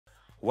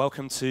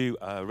Welcome to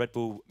Red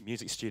Bull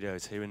Music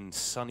Studios here in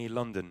sunny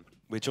London.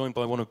 We're joined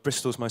by one of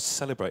Bristol's most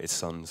celebrated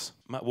sons,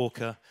 Matt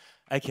Walker,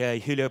 aka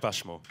Julio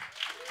Bashmore.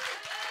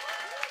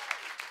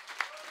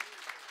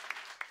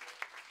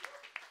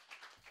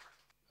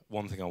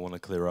 One thing I want to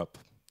clear up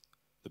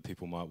that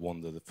people might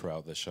wonder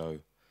throughout the show,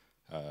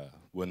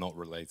 we're not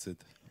related.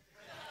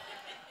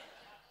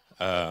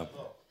 Yeah,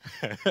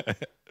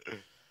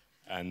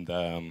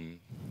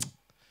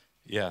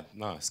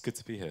 no, it's good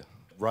to be here.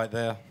 Right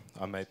there,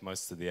 I made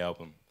most of the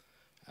album,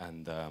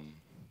 and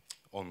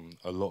on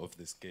a lot of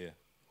this gear,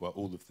 well,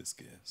 all of this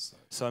gear.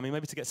 So, I mean,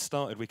 maybe to get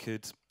started, we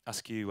could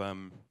ask you,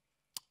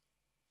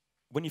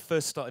 when you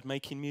first started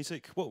making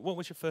music, what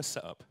was your first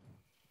setup?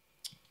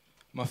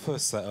 My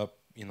first setup,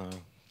 you know,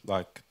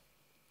 like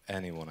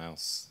anyone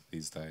else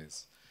these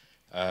days,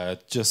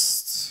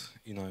 just,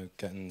 you know,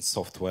 getting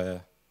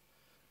software,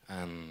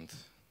 and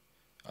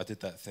I did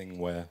that thing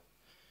where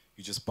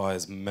you just buy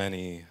as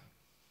many,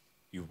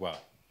 you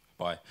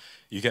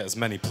get as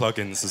many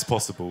plugins as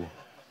possible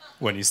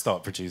when you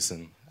start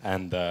producing,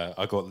 and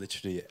I got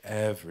literally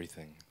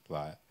everything,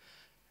 like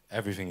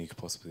everything you could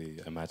possibly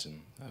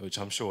imagine, which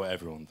I'm sure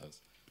everyone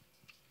does.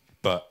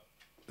 But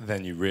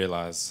then you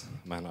realize,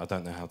 man, I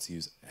don't know how to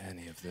use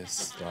any of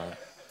this, like,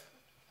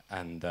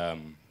 and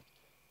then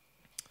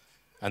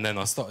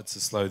I started to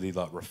slowly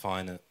like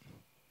refine it,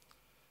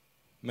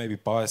 maybe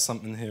buy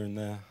something here and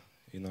there,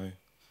 you know,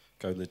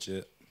 go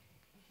legit.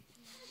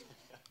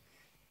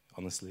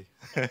 Honestly.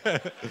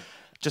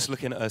 Just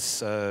looking at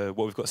us,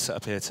 what we've got set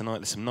up here tonight,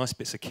 there's some nice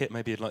bits of kit.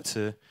 Maybe you'd like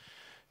to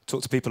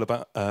talk to people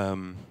about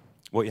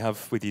what you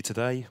have with you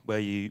today,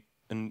 maybe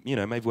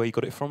where you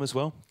got it from as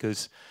well,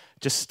 because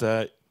just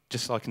so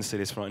I can see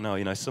this right now,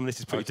 you know, some of this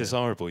is pretty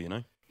desirable, you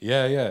know.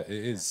 Yeah, it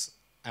is,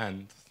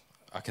 and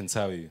I can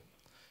tell you,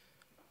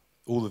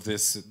 all of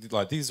this,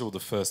 like, these are all the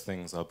first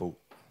things I bought,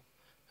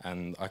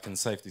 and I can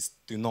safely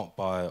do not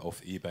buy it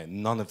off eBay.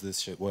 None of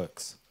this shit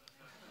works,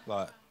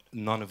 like.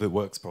 None of it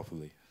works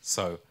properly.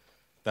 So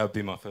that would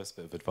be my first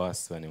bit of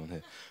advice to anyone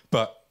here.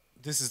 But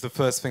this is the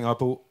first thing I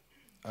bought,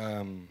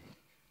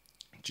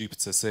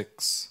 Jupiter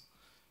 6.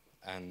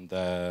 And,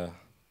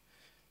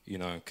 you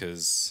know,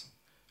 because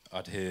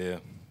I'd hear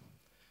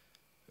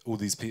all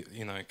these people,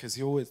 you know, because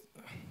you always,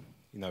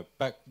 you know,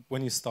 back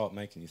when you start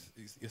making,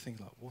 you think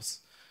like, what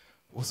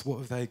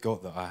have they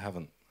got that I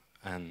haven't?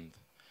 And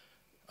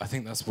I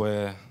think that's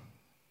where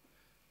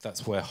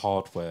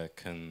hardware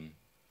can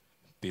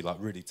be like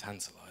really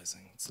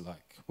tantalizing to,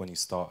 like, when you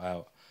start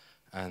out,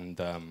 and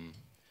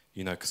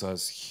you know, because I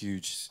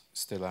was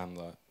still am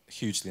like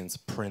hugely into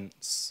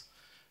Prince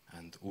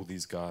and all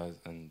these guys,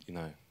 and, you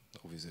know,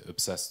 obviously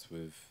obsessed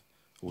with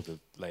all the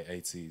late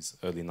 80s,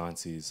 early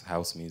 90s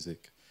house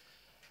music,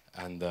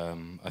 and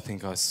I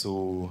think I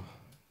saw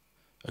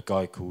a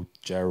guy called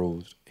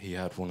Gerald. He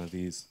had one of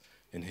these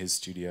in his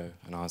studio,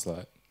 and I was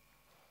like,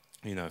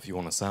 you know, if you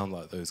want to sound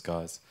like those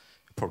guys,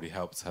 it probably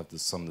helps to have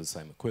some of the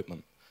same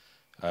equipment.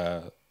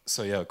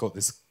 So yeah, I got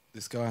this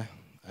guy,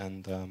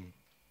 and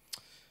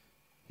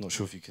not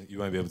sure if you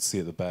won't be able to see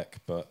at the back,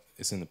 but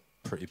it's in a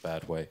pretty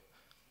bad way,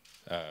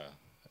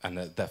 and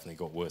it definitely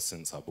got worse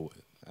since I bought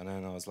it. And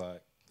then I was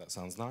like, that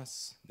sounds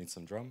nice. Need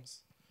some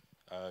drums.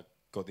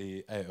 Got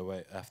the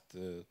 808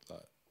 after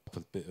like a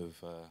bit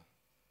of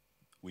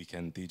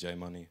weekend DJ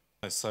money.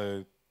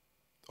 So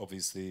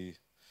obviously,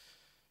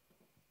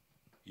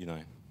 you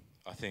know,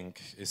 I think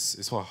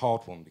it's a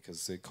hard one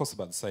because it costs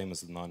about the same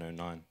as the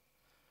 909.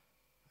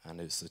 And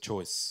it's a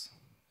choice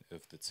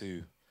of the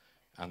two,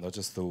 and I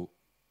just thought,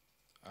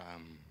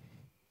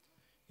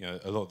 you know,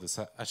 a lot of this.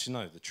 Actually,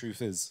 no. The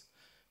truth is,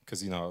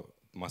 because, you know,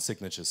 my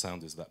signature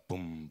sound is that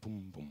boom,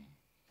 boom, boom,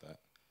 that,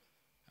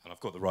 and I've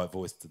got the right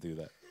voice to do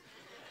that.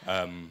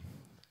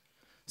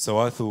 So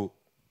I thought,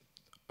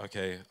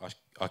 okay,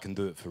 I can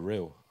do it for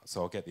real.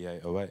 So I'll get the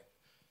 808,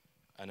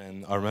 and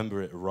then I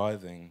remember it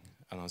arriving,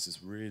 and I was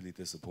just really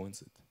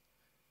disappointed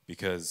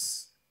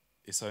because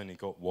it's only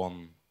got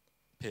one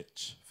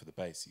pitch for the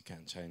bass. You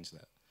can't change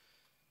that.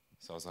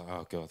 So I was like,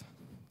 oh God,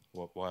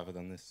 why have I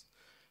done this?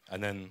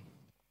 And then,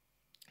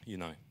 you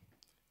know,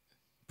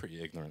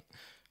 pretty ignorant.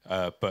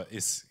 But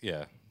it's,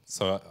 yeah,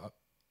 so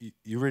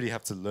you really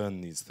have to learn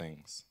these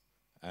things.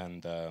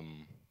 And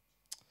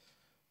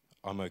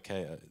I'm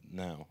okay at it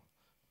now.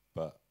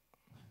 But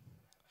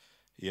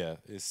yeah,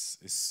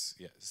 it's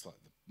like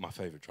my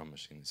favorite drum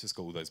machine. It's just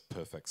got all those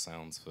perfect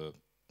sounds for,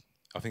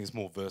 I think it's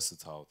more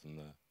versatile than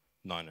the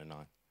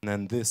 909. And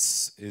then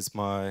this is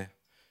my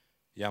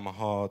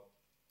Yamaha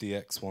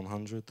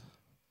DX100.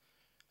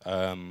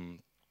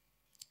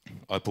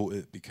 I bought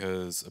it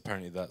because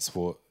apparently this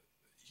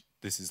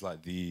is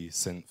like the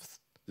synth.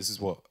 This is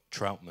what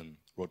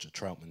Roger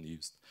Troutman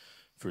used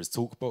for his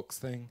talkbox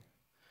thing.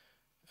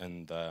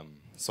 And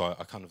so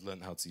I kind of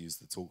learned how to use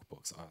the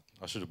talkbox.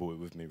 I should have brought it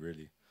with me,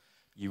 really.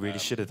 You really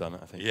should have done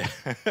it, I think. Yeah.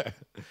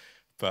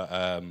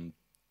 But,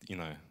 you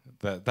know,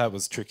 that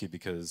was tricky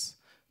because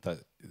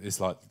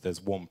it's like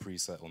there's one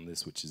preset on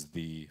this, which is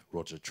the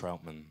Roger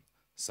Troutman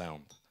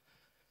sound.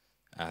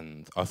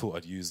 And I thought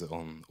I'd use it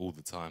on all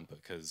the time,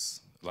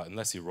 because, like,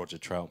 unless you're Roger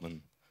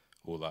Troutman,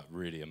 or like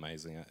really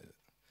amazing at it.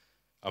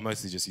 I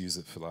mostly just use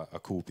it for like, I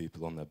call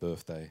people on their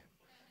birthday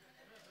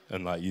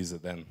and like use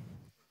it then.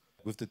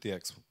 With the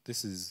DX,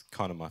 this is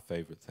kind of my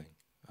favorite thing.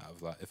 Out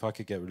of like, if I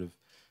could get rid of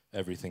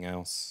everything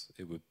else,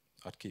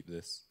 I'd keep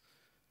this.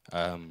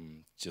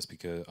 Just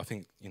because I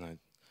think, you know,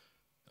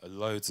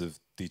 loads of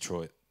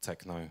Detroit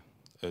techno,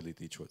 early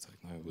Detroit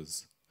techno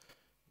was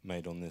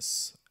made on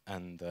this,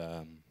 and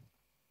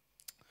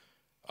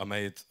I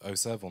made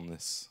O7 on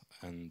this,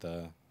 and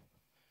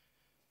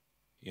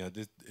you know,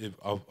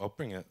 I'll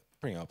bring it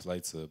up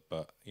later,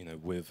 but you know,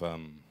 with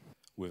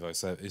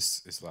O7,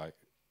 it's like,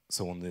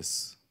 so on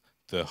this,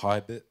 the high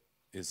bit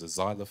is a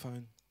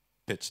xylophone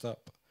pitched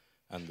up,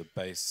 and the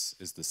bass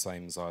is the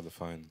same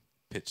xylophone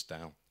pitched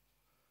down,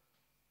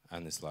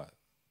 and it's like,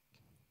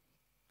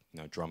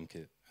 you know, drum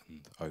kit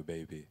and oh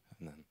baby,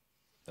 and then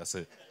that's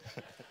it.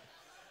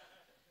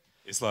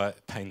 It's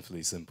like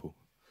painfully simple.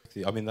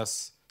 I mean,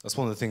 that's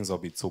one of the things I'll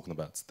be talking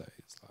about today.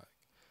 It's like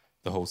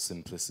the whole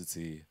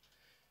simplicity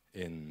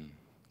in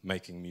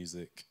making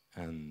music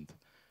and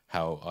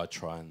how I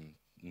try and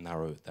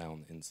narrow it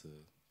down into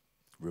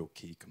real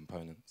key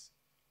components.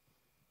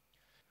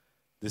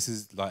 This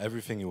is like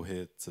everything you'll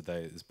hear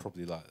today is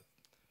probably like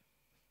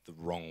the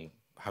wrong,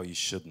 how you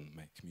shouldn't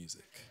make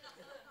music.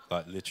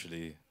 Like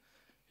literally,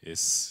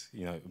 it's,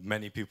 you know,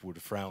 many people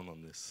would frown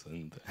on this,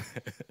 and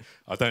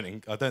I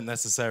don't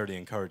necessarily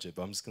encourage it,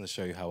 but I'm just going to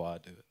show you how I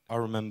do it. I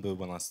remember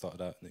when I started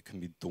out, and it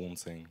can be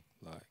daunting,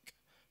 like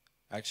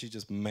actually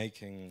just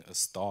making a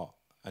start.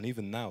 And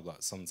even now,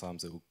 like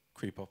sometimes it will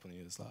creep up on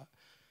you. It's like,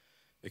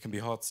 it can be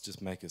hard to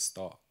just make a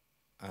start.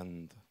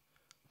 And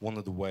one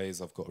of the ways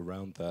I've got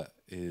around that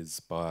is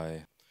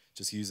by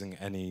just using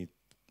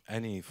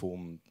any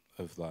form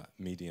of like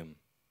medium,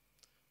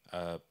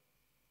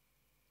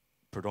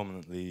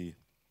 predominantly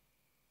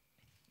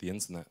the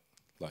internet,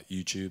 like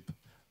YouTube.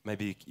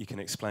 Maybe you can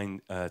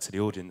explain to the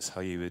audience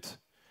how you would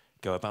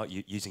go about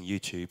using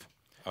YouTube,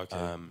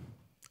 Okay.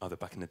 either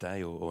back in the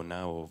day or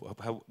now, or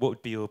what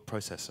would be your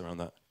process around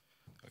that?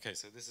 Okay,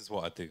 so this is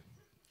what I do.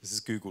 This is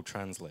Google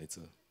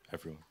Translator,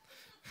 everyone.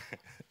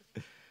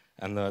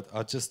 And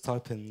I just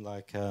type in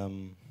like,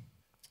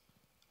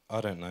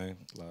 I don't know,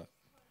 like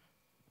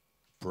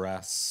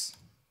brass,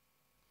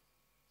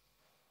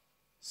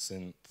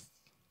 synth,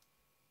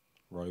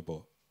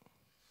 robot.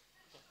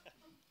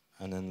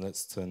 And then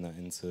let's turn that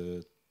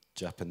into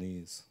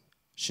Japanese.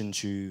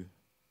 Shinchu,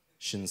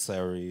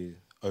 Shinseri,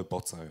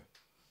 Oboto.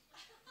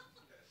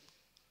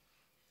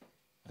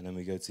 And then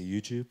we go to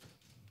YouTube.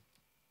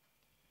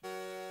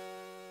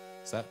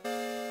 Is that?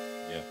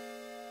 Yeah.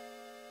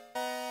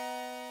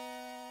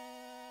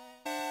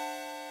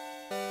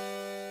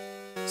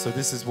 So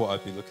this is what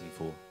I'd be looking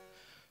for.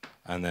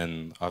 And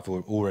then I've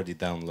already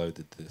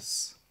downloaded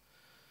this.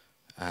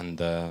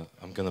 And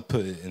I'm going to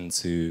put it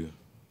into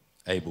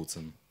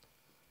Ableton.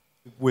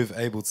 With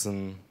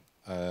Ableton,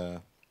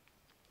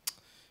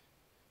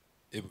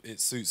 it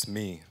suits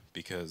me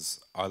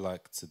because I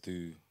like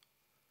to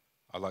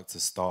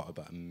start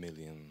about 1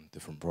 million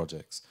different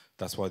projects.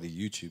 That's why the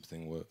YouTube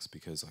thing works,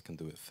 because I can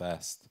do it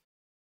fast.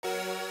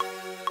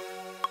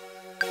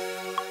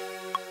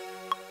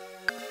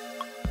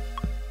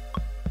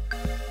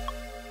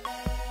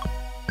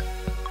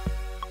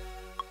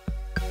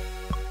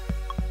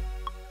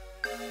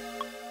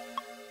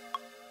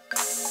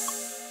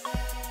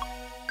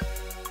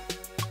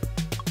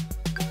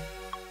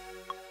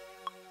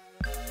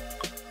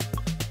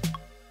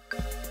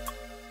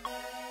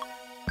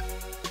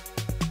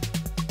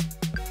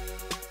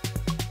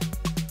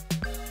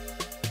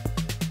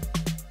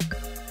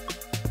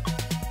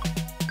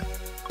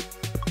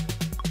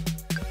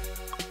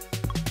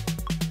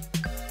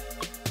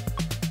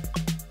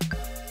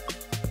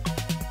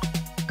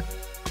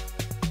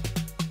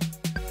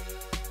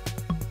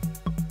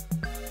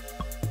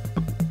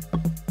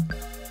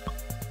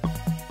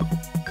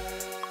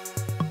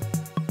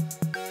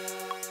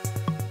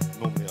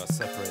 Normally I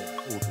separate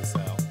all this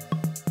out.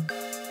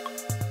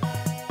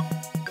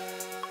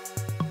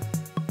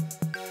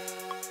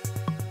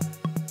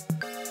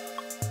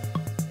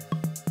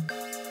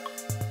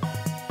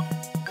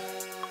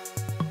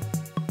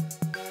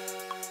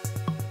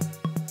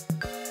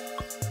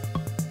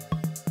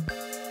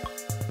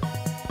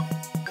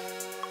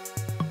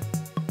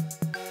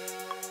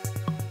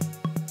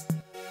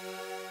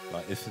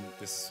 Like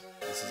this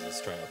is a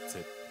straight up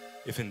tip.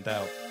 If in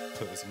doubt,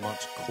 put as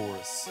much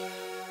chorus,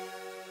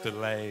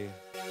 delay,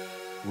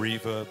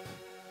 reverb,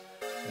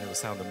 and it will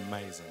sound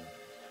amazing.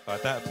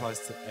 Like that applies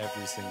to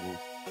every single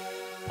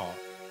part.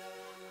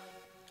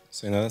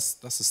 So you know,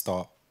 that's a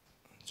start.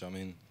 Do you know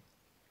what I mean?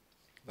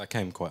 That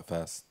came quite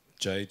fast.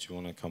 Jay, do you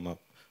want to come up?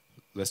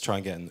 Let's try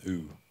and get an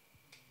ooh.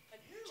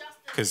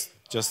 Because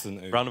just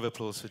an ooh. Round of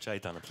applause for Jay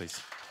Danner,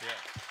 please. Yeah.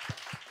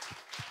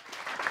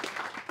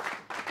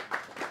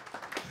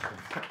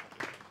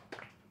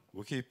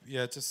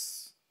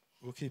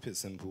 We'll keep it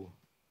simple.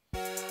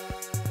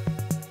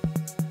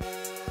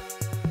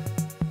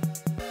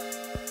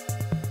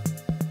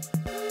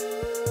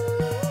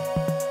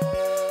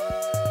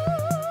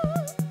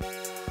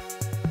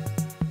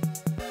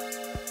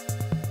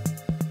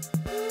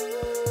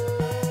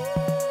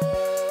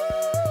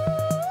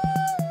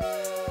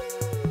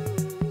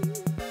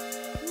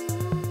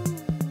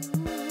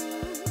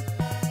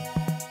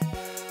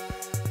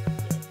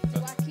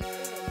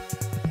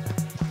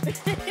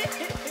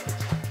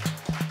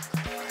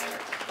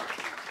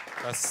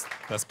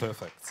 that's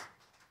perfect.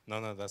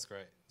 No, that's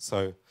great.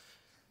 So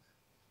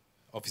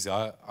obviously,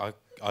 I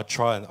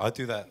try and I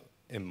do that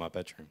in my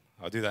bedroom.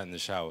 I do that in the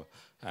shower,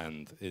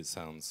 and it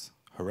sounds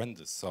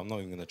horrendous. So I'm not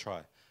even going to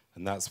try.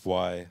 And that's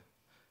why,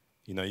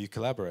 you know, you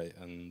collaborate,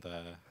 and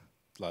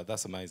like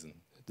that's amazing.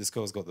 This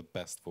girl's got the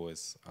best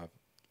voice I've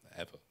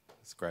ever.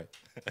 It's great.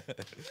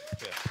 Yeah.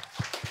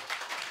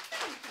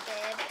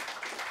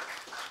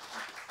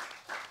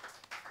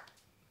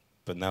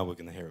 But now we're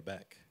going to hear it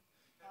back.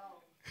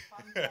 Oh,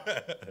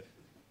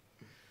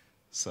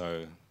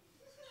 so,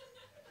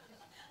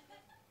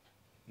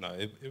 no,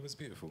 it was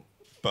beautiful,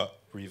 but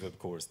reverb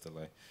chorus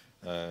delay.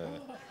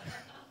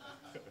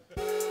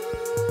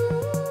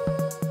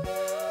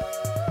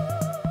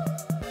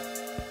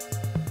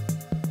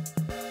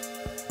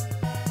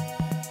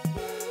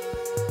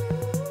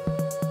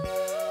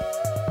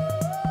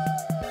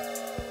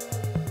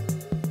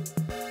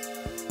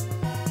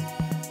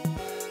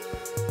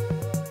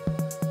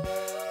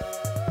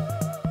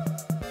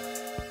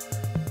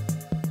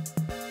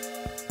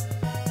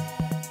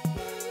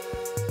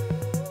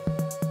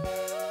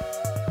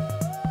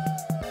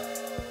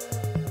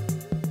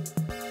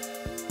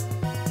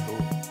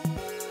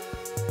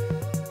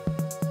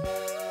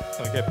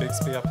 Get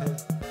Bixby up here.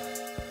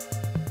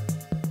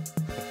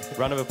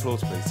 Round of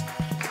applause, please.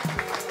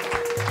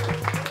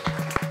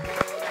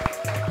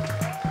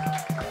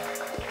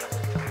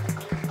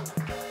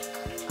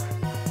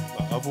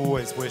 I've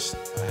always wished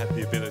I had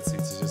the ability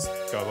to just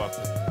go up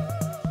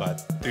and like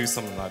do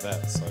something like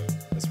that, so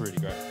that's really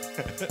great.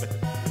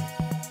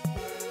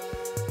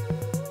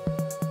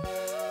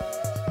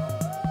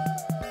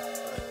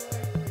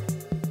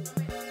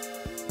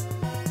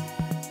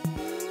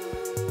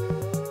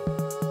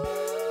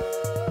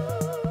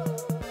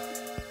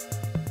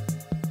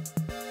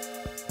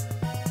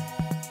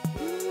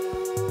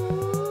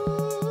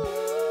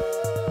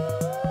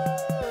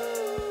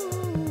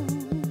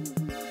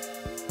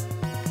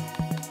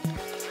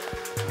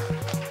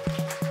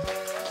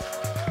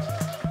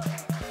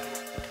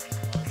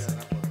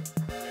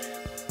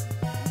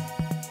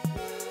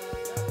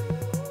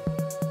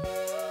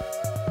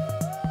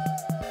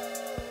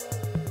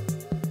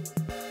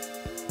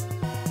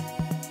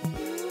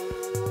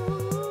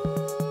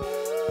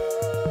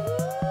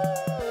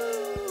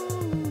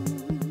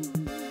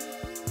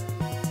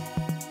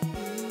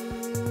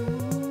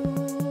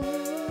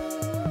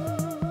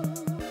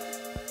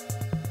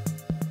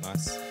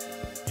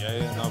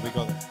 Yeah, no, we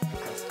got it.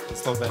 Let's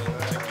stop that.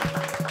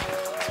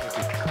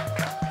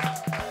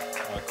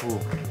 Alright,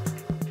 cool.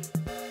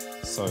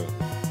 So,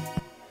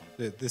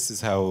 this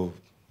is how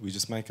we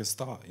just make a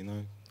start, you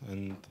know?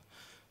 And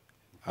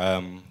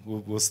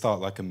we'll start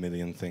like a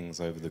million things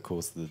over the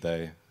course of the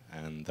day.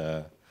 And,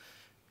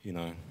 you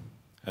know,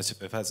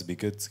 if it has to be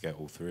good to get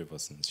all three of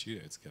us in the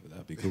studio together,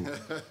 that'd be cool.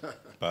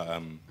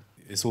 But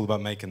it's all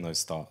about making those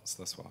starts.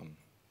 That's what I'm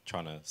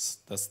trying to...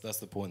 That's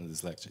the point of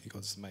this lecture. You've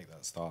got to just make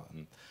that start.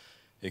 And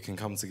it can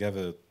come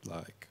together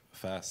like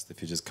fast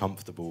if you're just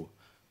comfortable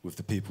with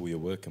the people you're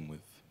working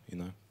with, you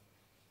know?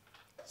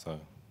 So,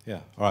 yeah.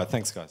 All right,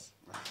 thanks, guys.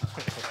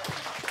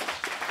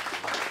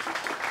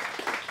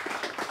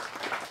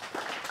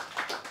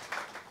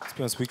 To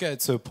be honest, we get it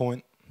to a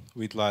point,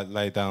 we'd like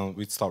lay down,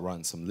 we'd start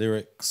writing some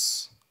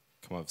lyrics,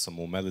 come up with some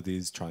more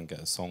melodies, try and get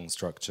a song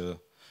structure.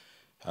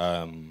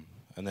 And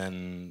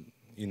then,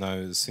 you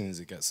know, as soon as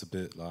it gets a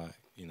bit like,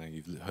 you know,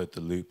 you've heard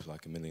the loop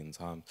like a million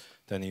times,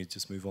 then you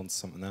just move on to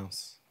something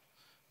else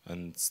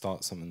and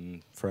start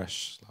something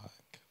fresh. Like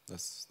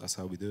that's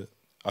how we do it.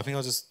 I think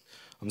I'm just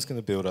going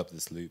to build up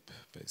this loop,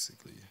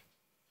 basically.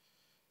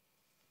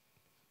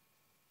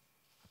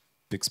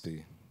 Bixby, do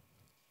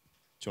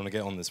you want to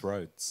get on this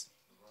Rhodes?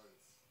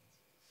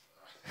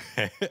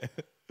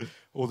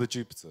 Or the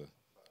Jupiter?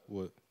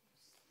 What?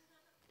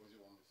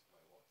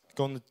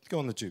 Go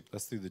on the Jupe.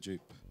 Let's do the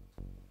Jupe.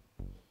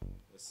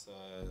 Let's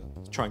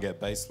try and get a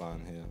bass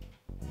line here.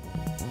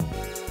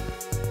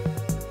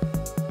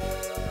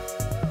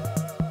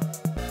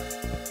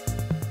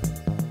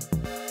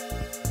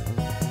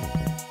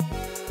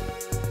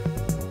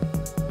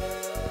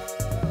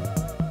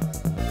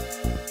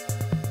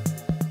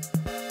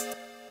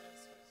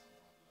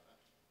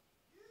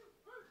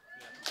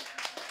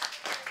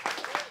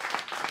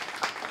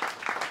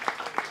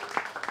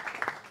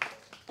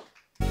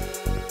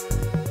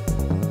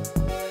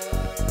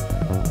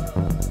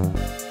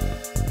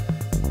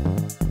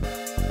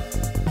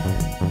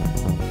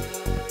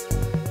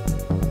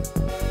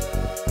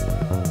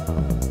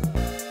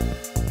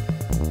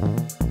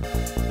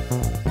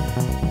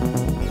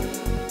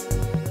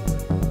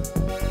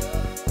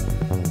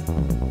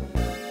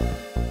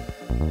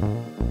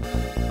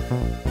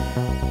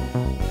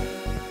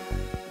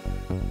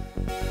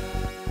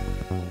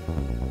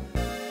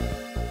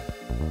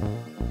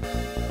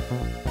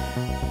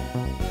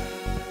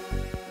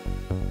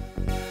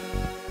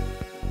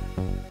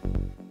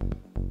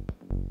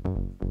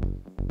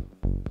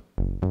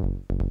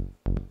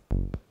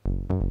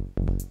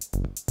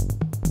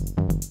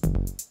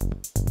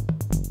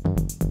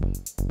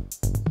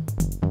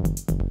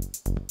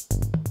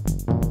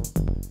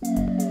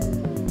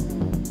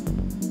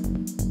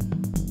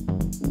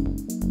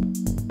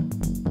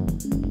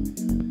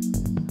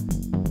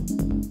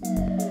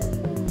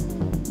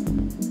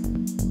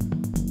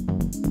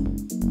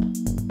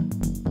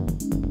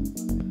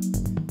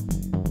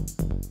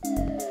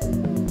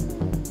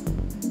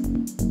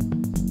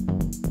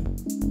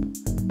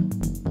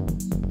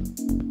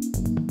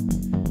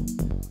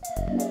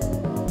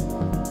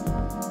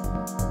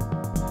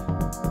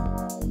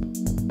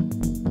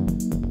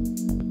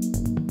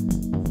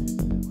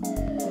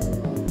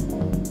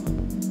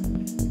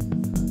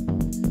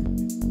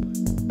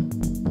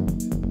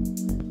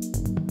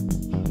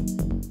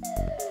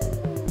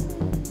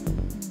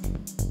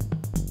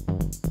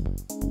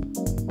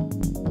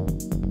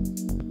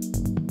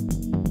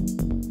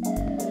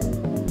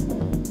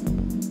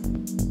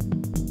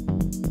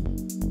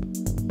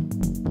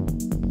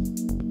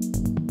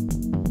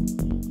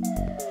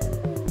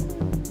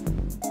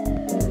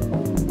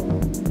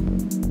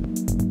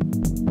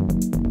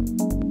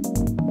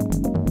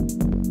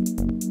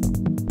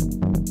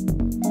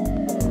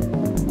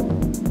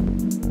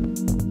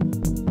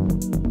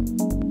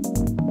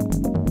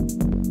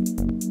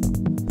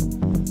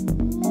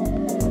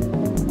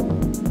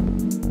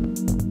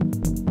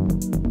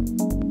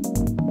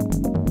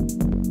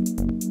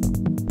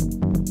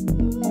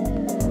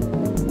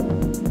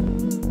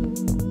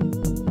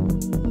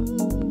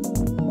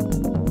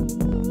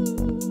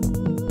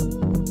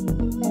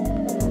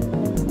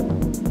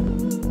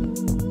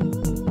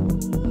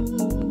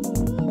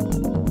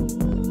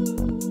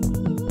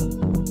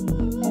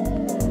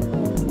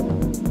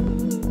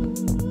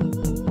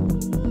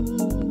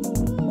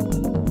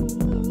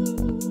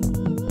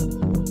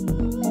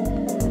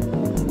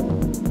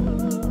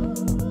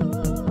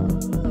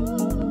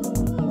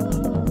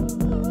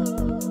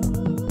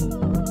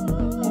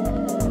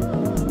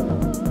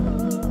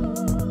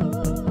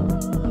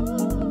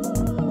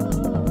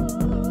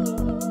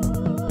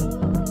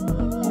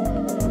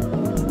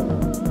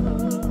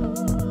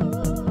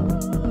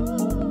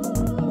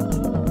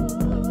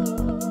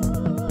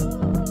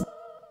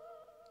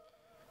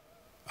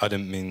 I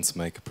didn't mean to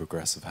make a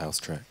progressive house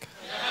track.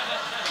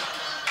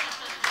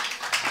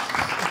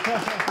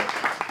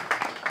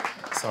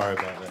 Sorry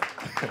about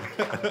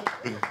that.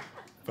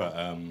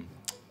 But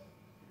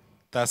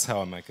that's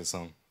how I make a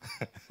song.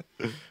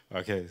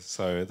 Okay,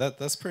 so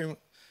that's pretty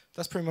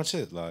much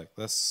it. Like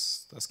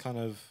that's kind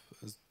of,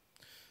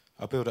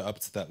 I build it up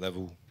to that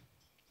level,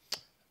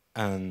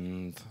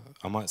 and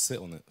I might sit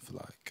on it for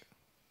like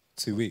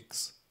 2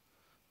 weeks,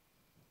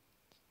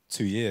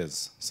 2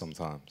 years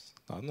sometimes.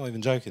 Like, I'm not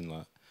even joking.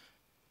 Like,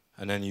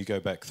 and then you go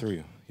back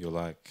through. You're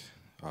like,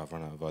 oh, I've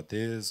run out of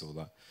ideas, or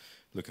like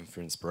looking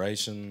for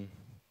inspiration.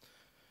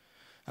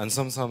 And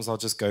sometimes I'll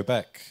just go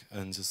back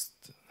and just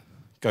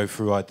go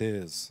through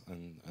ideas,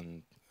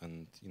 and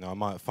you know, I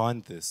might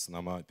find this, and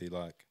I might be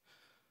like,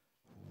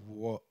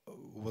 what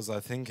was I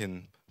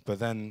thinking? But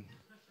then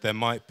there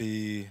might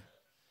be,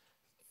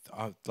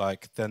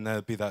 then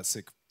there'll be that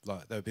sick,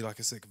 like there'll be like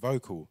a sick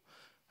vocal,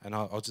 and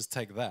I'll just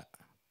take that.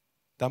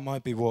 That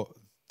might be what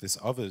this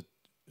other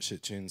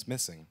shit tune's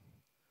missing.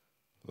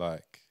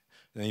 Like,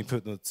 then you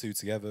put the two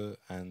together,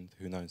 and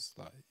who knows,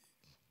 like,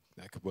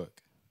 that could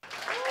work.